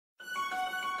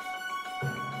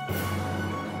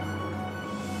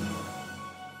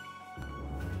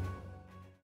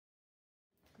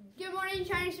Good morning,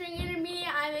 China Spring Intermediate.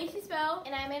 I'm Macy Spell.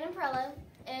 And I'm Anna Prella,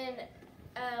 and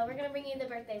we're going to bring you the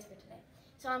birthdays for today.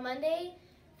 So on Monday,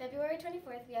 February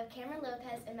 24th, we have Cameron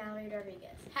Lopez and Mallory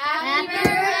Rodriguez. Happy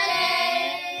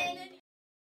birthday!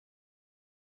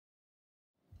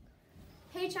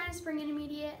 Hey China Spring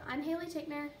Intermediate, I'm Haley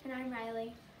Tickner. And I'm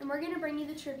Riley. And we're going to bring you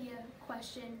the trivia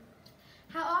question.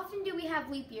 How often do we have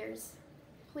leap years?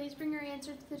 Please bring your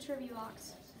answer to the trivia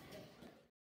box.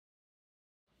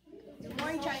 Good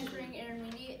morning, China Spring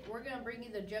Intermediate. We're going to bring you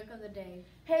the joke of the day.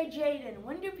 Hey Jaden,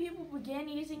 when do people begin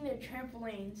using their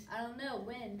trampolines? I don't know,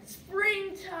 when?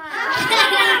 Springtime!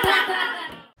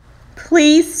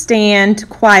 Please stand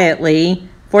quietly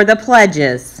for the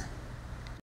pledges.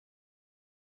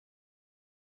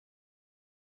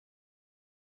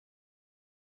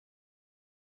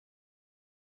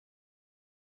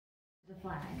 The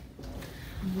flag.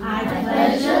 I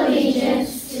pledge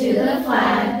allegiance to the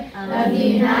flag of the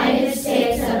United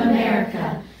States of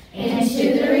America and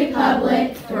to the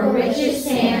republic for which it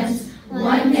stands,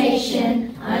 one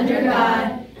nation, under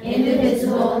God,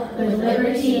 indivisible, with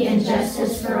liberty and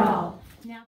justice for all.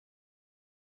 Now,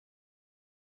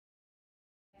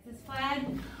 Texas flag.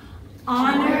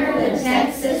 Honor the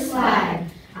Texas flag.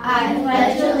 I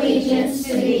pledge allegiance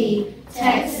to thee,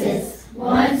 Texas,